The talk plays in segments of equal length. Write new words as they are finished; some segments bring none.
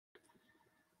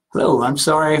Hello, I'm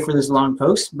sorry for this long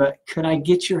post, but could I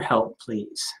get your help,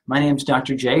 please? My name is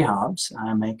Dr. J. Hobbs.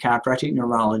 I'm a chiropractic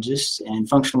neurologist and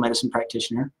functional medicine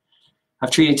practitioner.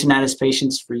 I've treated tinnitus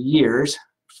patients for years,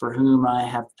 for whom I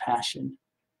have passion.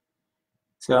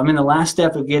 So I'm in the last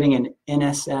step of getting an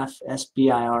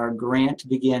NSF-SBIR grant to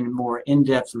begin more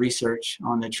in-depth research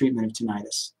on the treatment of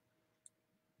tinnitus,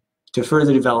 to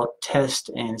further develop,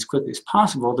 test, and as quickly as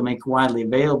possible to make widely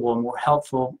available and more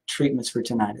helpful treatments for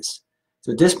tinnitus.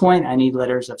 So at this point, I need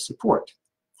letters of support.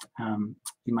 You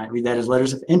might read that as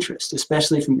letters of interest,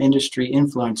 especially from industry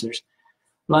influencers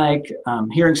like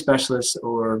hearing specialists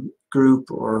or group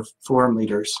or forum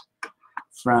leaders.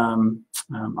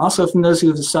 Also from those who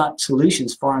have sought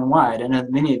solutions far and wide. I know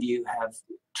that many of you have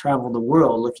traveled the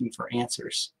world looking for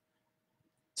answers.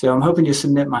 So I'm hoping to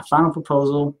submit my final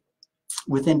proposal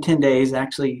within 10 days.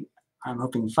 Actually, I'm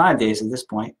hoping 5 days at this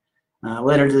point. A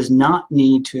letter does not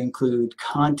need to include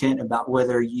content about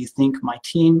whether you think my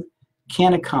team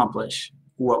can accomplish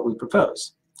what we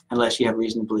propose, unless you have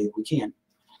reason to believe we can.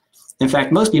 In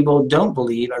fact, most people don't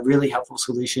believe a really helpful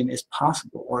solution is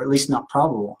possible, or at least not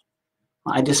probable.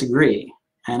 I disagree,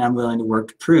 and I'm willing to work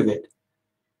to prove it.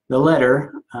 The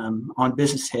letter on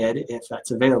business head, if that's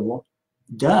available,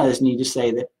 does need to say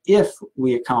that if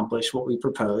we accomplish what we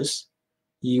propose,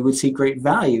 you would see great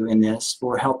value in this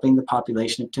for helping the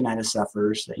population of tinnitus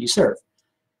sufferers that you serve.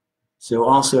 So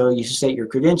also you should state your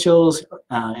credentials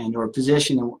and or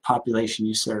position and what population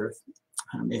you serve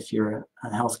if you're a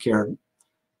healthcare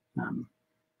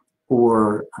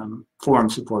or forum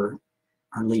supporter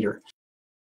or leader.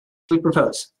 What we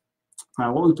propose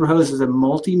is a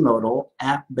multimodal,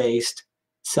 app-based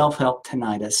self-help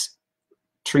tinnitus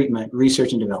treatment,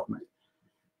 research and development.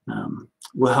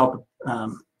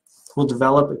 We'll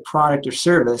develop a product or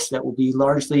service that will be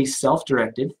largely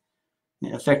self-directed,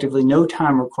 effectively no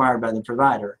time required by the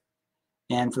provider,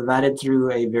 and provided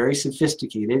through a very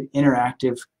sophisticated,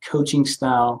 interactive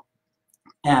coaching-style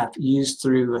app used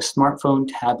through a smartphone,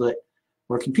 tablet,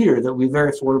 or computer that will be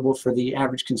very affordable for the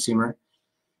average consumer.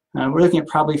 We're looking at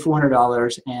probably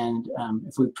 $400, and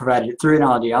if we provided it through an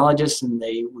audiologist, then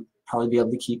they would probably be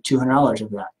able to keep $200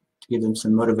 of that to give them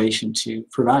some motivation to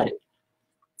provide it.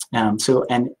 So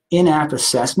an in-app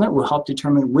assessment will help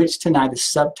determine which tinnitus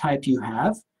subtype you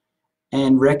have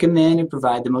and recommend and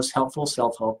provide the most helpful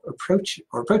self-help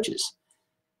approaches.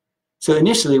 So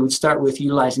initially, we'd start with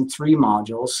utilizing 3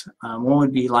 modules. One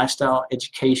would be lifestyle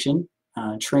education,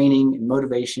 training, and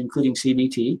motivation, including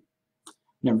CBT.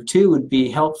 Number 2 would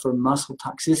be help for muscle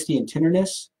toxicity and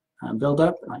tenderness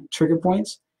buildup, like trigger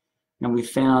points. And we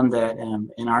found that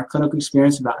in our clinical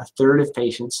experience, about 1/3 of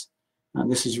patients,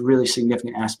 this is a really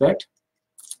significant aspect.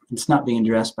 It's not being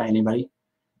addressed by anybody.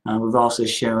 We've also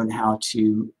shown how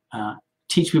to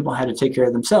teach people how to take care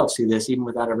of themselves through this, even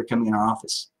without ever coming in our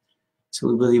office. So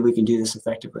we believe we can do this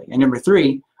effectively. And number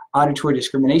 3, auditory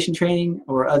discrimination training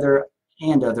or other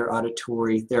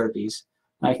auditory therapies,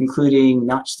 like including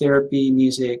notch therapy,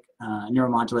 music,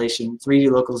 neuromodulation, 3D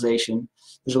localization.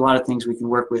 There's a lot of things we can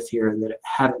work with here that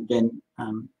haven't been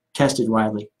tested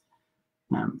widely.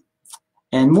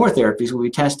 And more therapies will be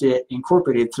tested,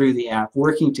 incorporated through the app,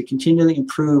 working to continually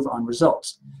improve on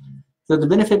results. So the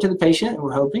benefit to the patient,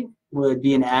 we're hoping, would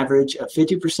be an average of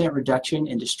 50% reduction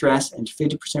in distress and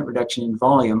 50% reduction in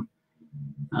volume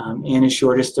in as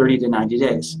short as 30 to 90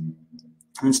 days.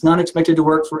 And it's not expected to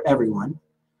work for everyone.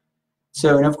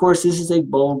 So, and of course, this is a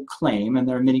bold claim, and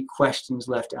there are many questions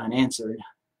left unanswered.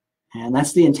 And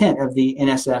that's the intent of the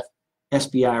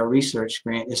NSF-SBIR research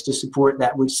grant, is to support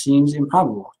that which seems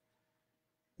improbable.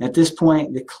 At this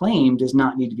point, the claim does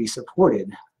not need to be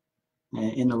supported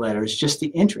in the letter. It's just the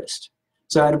interest.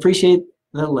 So I'd appreciate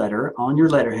the letter on your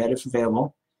letterhead if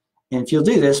available. And if you'll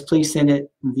do this, please send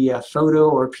it via photo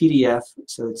or PDF,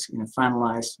 so it's in a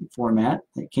finalized format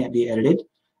that can't be edited,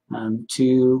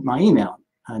 to my email,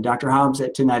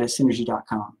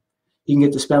 drhobbs@tinnitussynergy.com. You can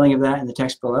get the spelling of that in the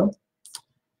text below.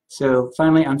 So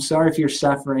finally, I'm sorry if you're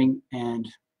suffering,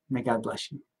 and may God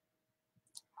bless you.